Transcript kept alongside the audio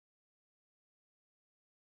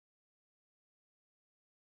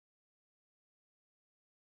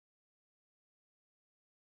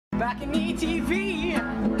BalconyTV.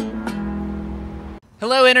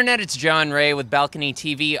 Hello Internet, it's John Ray with Balcony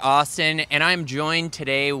TV Austin, and I'm joined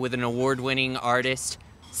today with an award-winning artist,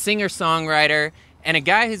 singer-songwriter, and a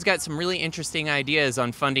guy who's got some really interesting ideas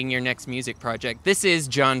on funding your next music project. This is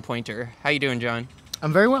John Pointer. How you doing, John?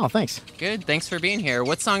 I'm very well, thanks. Good, thanks for being here.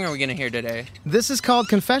 What song are we gonna hear today? This is called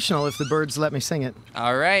Confessional, if the birds let me sing it.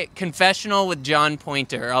 All right, Confessional with John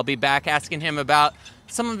Pointer. I'll be back asking him about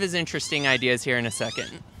some of his interesting ideas here in a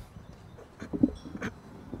second.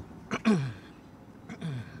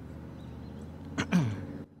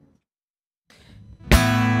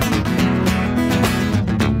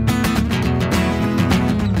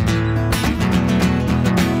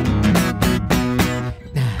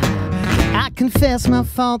 Confess my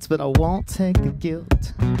faults, but I won't take the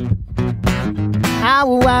guilt. I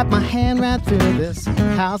will wipe my hand right through this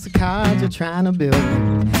house of cards you're trying to build.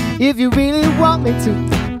 If you really want me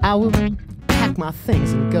to, I will pack my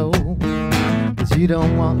things and go, 'cause you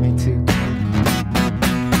don't want me to.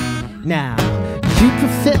 Now, you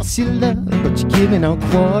profess your love, but you give me no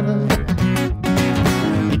quarter.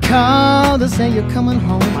 You call to say you're coming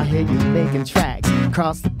home, I hear you making tracks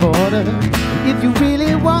across the border. If you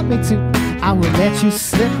really want me to, I will let you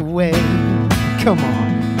slip away. Come on,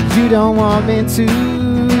 you don't want me to.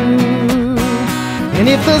 And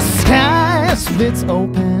if the sky splits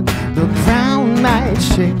open, the ground might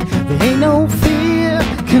shake. There ain't no fear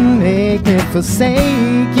can make me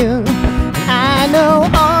forsake you. I know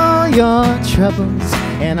all your troubles,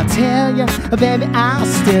 and I tell you, baby, I'll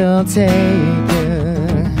still take you.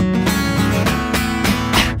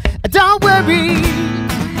 Don't worry.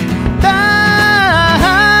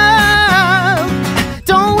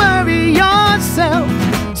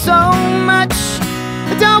 So much,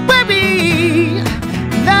 don't worry,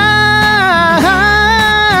 no,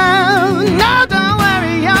 no, don't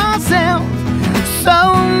worry yourself so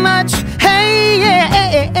much, hey,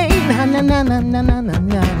 yeah, na, na, na, na, na, na, na,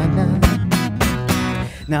 na.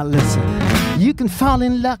 Now listen, you can fall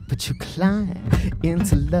in luck, but you climb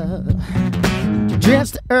into love. You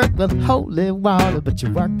drench the earth with holy water, but you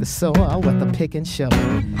work the soil with a pick and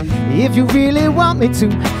shovel. If you really want me to,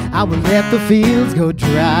 I will let the fields go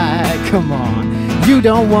dry. Come on, you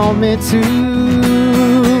don't want me to.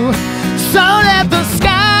 So let the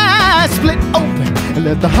sky split open and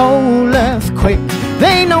let the whole earth quake.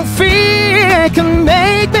 There ain't no fear can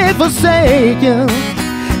make me forsake you.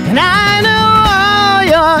 And I know all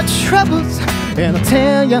your troubles, and I'll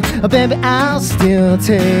tell you, baby, I'll still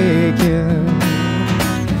take you.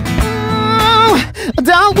 Oh,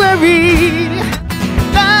 don't worry.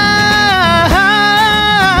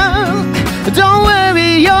 Don't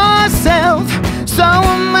worry yourself so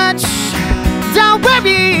much. Don't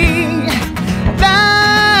worry. No,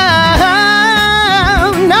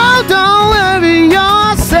 no, don't worry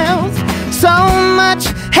yourself so much.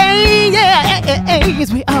 Hey, yeah,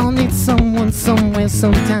 we all need someone, somewhere,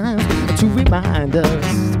 sometimes to remind us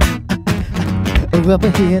what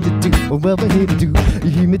we're here to do, what we're here to do. You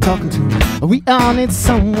hear me talking to? We all need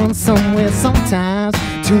someone, somewhere, sometimes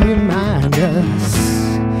to remind us.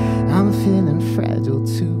 I'm feeling fragile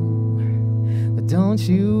too, but don't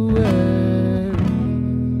you worry.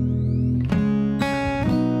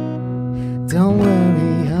 Don't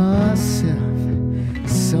worry yourself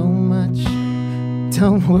so much.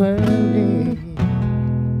 Don't worry.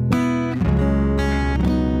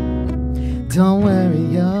 Don't worry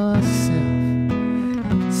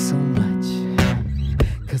yourself so much,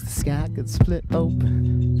 'cause the sky could split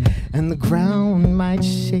open and the ground might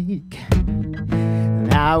shake.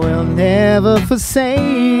 I will never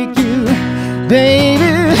forsake you,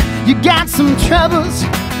 baby. You got some troubles,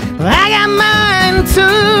 I got mine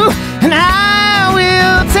too, and I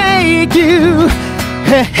will take you.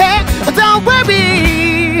 Hey, hey, don't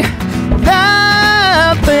worry,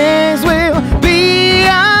 the things will be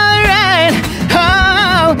alright.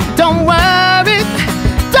 Oh, don't worry,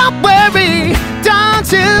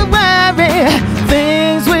 don't you worry,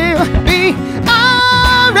 things will be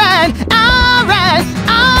alright, alright.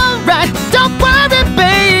 Don't worry,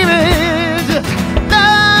 baby.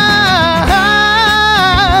 Love,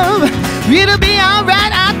 it'll be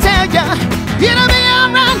alright, I tell ya. It'll be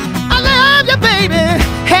alright. I love you, baby.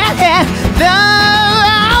 Hey, hey. Love,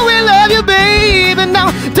 I will love you, baby. No,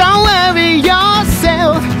 don't worry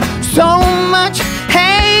yourself so much.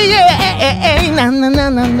 Hey, yeah, na na na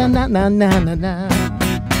na na na na na na.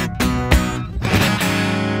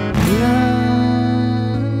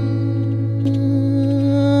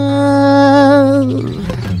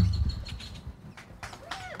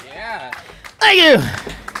 Yeah. Thank you.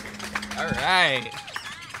 All right.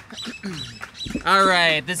 All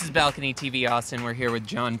right, this is Balcony TV Austin. We're here with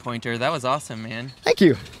John Pointer. That was awesome, man. Thank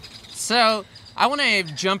you. So I want to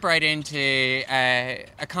jump right into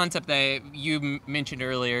a concept that you mentioned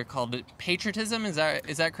earlier called patriotism. Is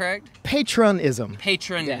that correct? Patronism.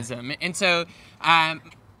 Patronism. Yeah. And so,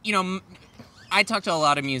 you know, I talk to a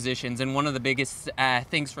lot of musicians, and one of the biggest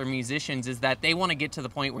things for musicians is that they want to get to the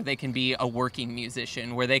point where they can be a working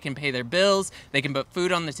musician, where they can pay their bills, they can put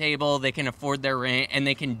food on the table, they can afford their rent, and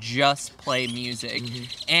they can just play music.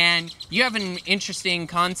 And you have an interesting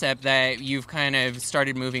concept that you've kind of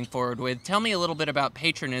started moving forward with. Tell me a little bit about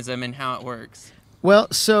patronism and how it works. Well,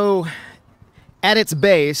 so at its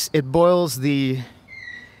base, it boils the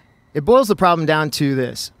problem down to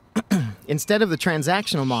this. Instead of the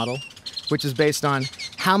transactional model, which is based on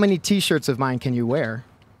how many t-shirts of mine can you wear,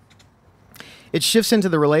 it shifts into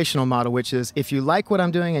the relational model, which is if you like what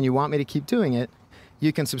I'm doing and you want me to keep doing it,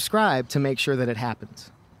 you can subscribe to make sure that it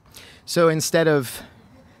happens. So instead of,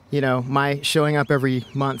 you know, my showing up every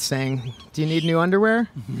month saying, do you need new underwear?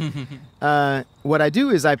 What I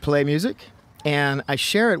do is I play music and I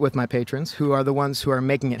share it with my patrons, who are the ones who are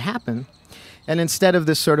making it happen. And instead of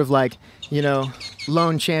this sort of like, you know,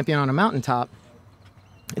 lone champion on a mountaintop,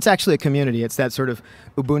 it's actually a community. It's that sort of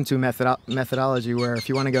Ubuntu methodology where if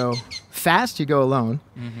you want to go fast, you go alone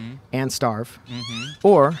and starve.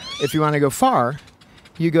 Or if you want to go far,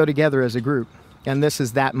 you go together as a group. And this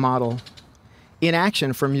is that model in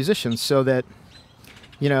action for musicians, so that,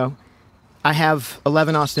 you know, I have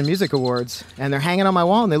 11 Austin Music Awards and they're hanging on my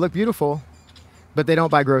wall and they look beautiful, but they don't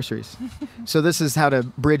buy groceries. So this is how to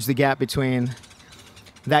bridge the gap between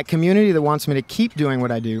that community that wants me to keep doing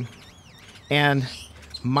what I do and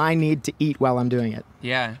my need to eat while I'm doing it.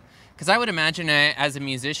 Yeah, because I would imagine as a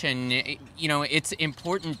musician, you know, it's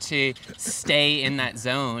important to stay in that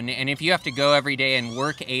zone. And if you have to go every day and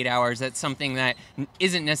work 8 hours, that's something that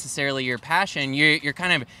isn't necessarily your passion. You're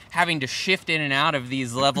kind of having to shift in and out of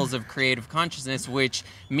these levels of creative consciousness, which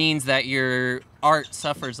means that your art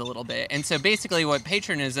suffers a little bit. And so basically what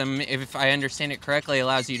patronism, if I understand it correctly,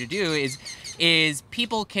 allows you to do is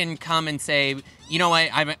people can come and say, you know what,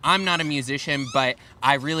 I'm not a musician, but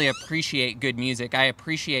I really appreciate good music. I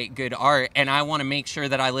appreciate good art, and I want to make sure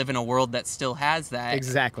that I live in a world that still has that.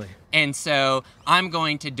 Exactly. And so I'm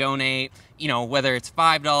going to donate, you know, whether it's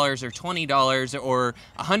 $5 or $20 or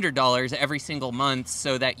 $100 every single month,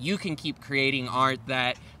 so that you can keep creating art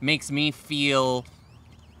that makes me feel,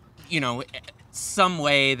 you know, some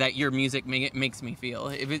way that your music makes me feel.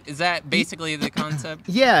 Is that basically the concept?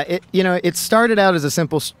 Yeah, it started out as a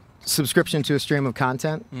simple subscription to a stream of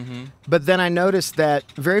content, but then I noticed that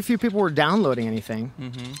very few people were downloading anything,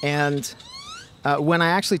 and when I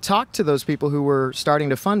actually talked to those people who were starting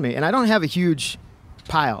to fund me, and I don't have a huge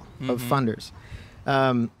pile of funders,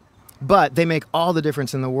 but they make all the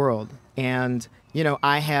difference in the world. And you know,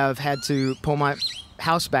 I have had to pull my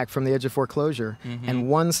house back from the edge of foreclosure, and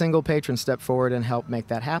one single patron stepped forward and helped make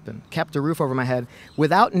that happen. Kept a roof over my head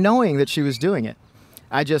without knowing that she was doing it.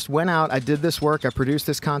 I just went out, I did this work, I produced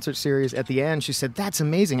this concert series. At the end, she said, "That's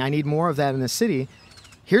amazing, I need more of that in the city.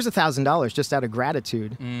 Here's $1,000 just out of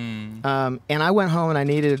gratitude." And I went home and I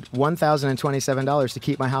needed $1,027 to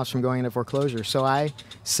keep my house from going into foreclosure. So I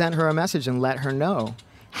sent her a message and let her know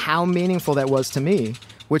how meaningful that was to me,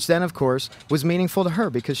 which then, of course, was meaningful to her,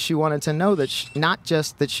 because she wanted to know that not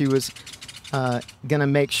just that she was going to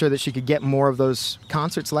make sure that she could get more of those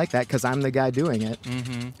concerts like that, because I'm the guy doing it,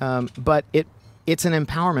 but it's an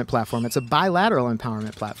empowerment platform. It's a bilateral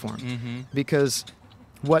empowerment platform, because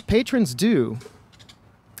what patrons do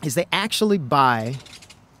is they actually buy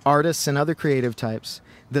artists and other creative types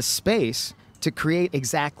the space to create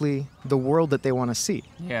exactly the world that they want to see.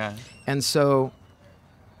 Yeah. And so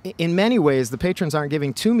in many ways, the patrons aren't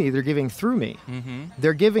giving to me, they're giving through me.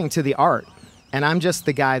 They're giving to the art, and I'm just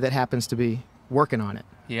the guy that happens to be working on it.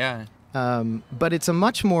 Yeah. But it's a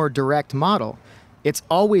much more direct model. It's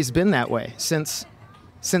always been that way since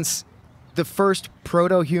the first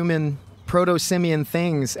proto-human, proto-simian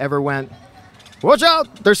things ever went, "Watch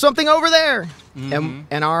out, there's something over there."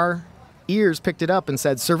 And our ears picked it up and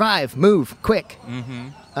said, "Survive, move, quick."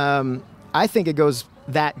 I think it goes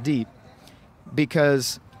that deep,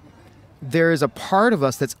 because there is a part of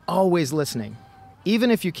us that's always listening.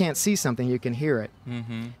 Even if you can't see something, you can hear it.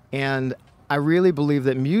 And I really believe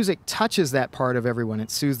that music touches that part of everyone.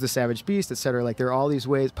 It soothes the savage beast, etc. Like, there are all these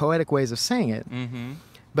ways, poetic ways of saying it.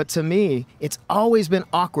 But to me, it's always been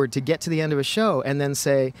awkward to get to the end of a show and then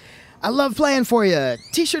say, "I love playing for you.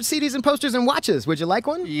 T-shirts, CDs, and posters, and watches. Would you like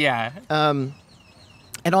one?" Yeah.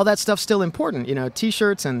 And all that stuff's still important. You know,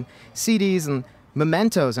 T-shirts and CDs and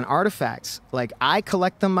mementos and artifacts. Like, I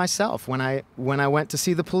collect them myself when I went to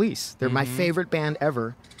see the Police. They're my favorite band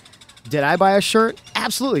ever. Did I buy a shirt?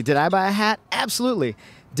 Absolutely. Did I buy a hat? Absolutely.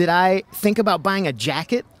 Did I think about buying a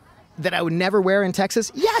jacket that I would never wear in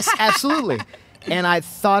Texas? Yes, absolutely. And I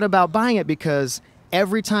thought about buying it because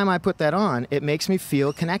every time I put that on, it makes me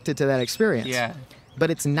feel connected to that experience. Yeah. But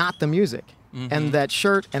it's not the music. And that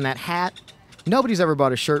shirt and that hat, nobody's ever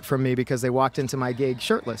bought a shirt from me because they walked into my gig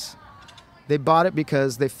shirtless. They bought it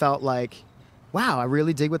because they felt like, wow, I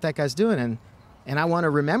really dig what that guy's doing, and I want to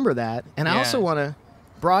remember that. And I also want to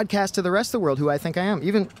broadcast to the rest of the world who I think I am.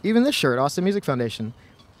 Even this shirt, Austin Music Foundation.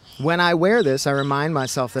 When I wear this, I remind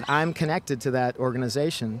myself that I'm connected to that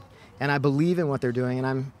organization, and I believe in what they're doing, and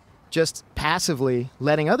I'm just passively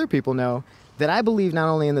letting other people know that I believe not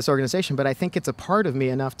only in this organization, but I think it's a part of me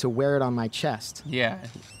enough to wear it on my chest. Yeah.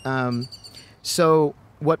 So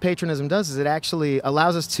what patronism does is it actually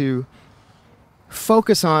allows us to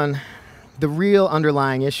focus on the real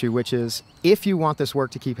underlying issue, which is, if you want this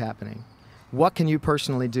work to keep happening, what can you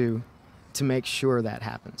personally do to make sure that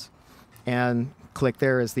happens? And click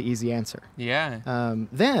there is the easy answer. Yeah.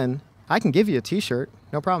 Then I can give you a t-shirt,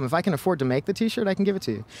 no problem. If I can afford to make the t-shirt, I can give it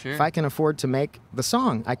to you. Sure. If I can afford to make the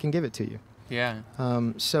song, I can give it to you. Yeah.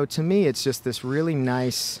 So to me, it's just this really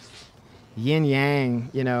nice yin-yang,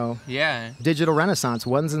 digital renaissance,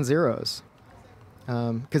 ones and zeros.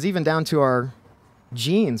 Because even down to our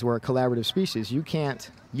genes, we're a collaborative species. You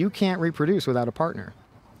can't reproduce without a partner.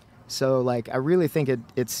 So, like, I really think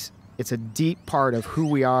it's a deep part of who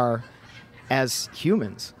we are as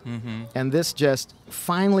humans. And this just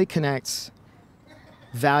finally connects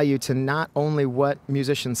value to not only what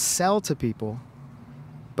musicians sell to people,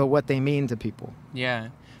 but what they mean to people. Yeah.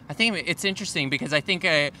 I think it's interesting because I think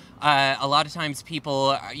a lot of times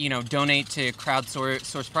people, donate to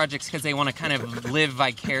crowdsource projects because they want to kind of live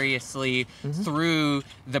vicariously through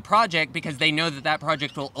the project, because they know that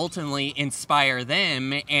project will ultimately inspire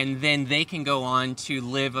them, and then they can go on to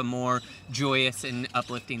live a more joyous and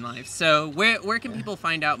uplifting life. So where can people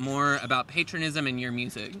find out more about patronism and your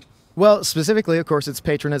music? Well, specifically, of course, it's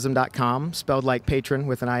patronism.com, spelled like patron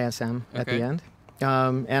with an ISM at the end.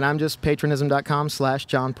 And I'm just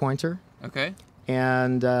patronism.com/John Pointer. Okay.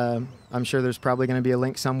 And I'm sure there's probably going to be a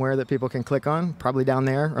link somewhere that people can click on, probably down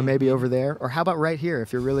there, or maybe over there, or how about right here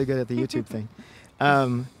if you're really good at the YouTube thing.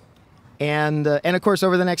 And of course,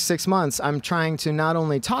 over the next 6 months, I'm trying to not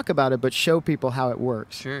only talk about it, but show people how it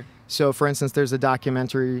works. Sure. So, for instance, there's a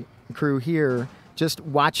documentary crew here just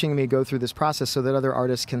watching me go through this process so that other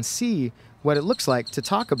artists can see what it looks like to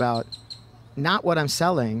talk about not what I'm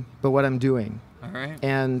selling, but what I'm doing. All right.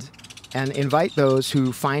 And invite those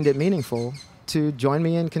who find it meaningful to join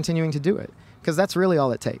me in continuing to do it, because that's really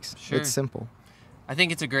all it takes. Sure. It's simple. I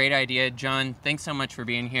think it's a great idea. John, thanks so much for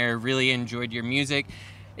being here. Really enjoyed your music.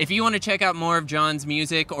 If you want to check out more of John's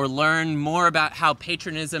music or learn more about how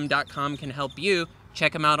patronism.com can help you,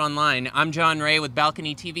 check him out online. I'm John Ray with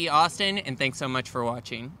BalconyTV Austin, and thanks so much for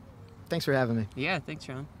watching. Thanks for having me. Yeah, thanks,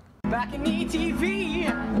 John. BalconyTV.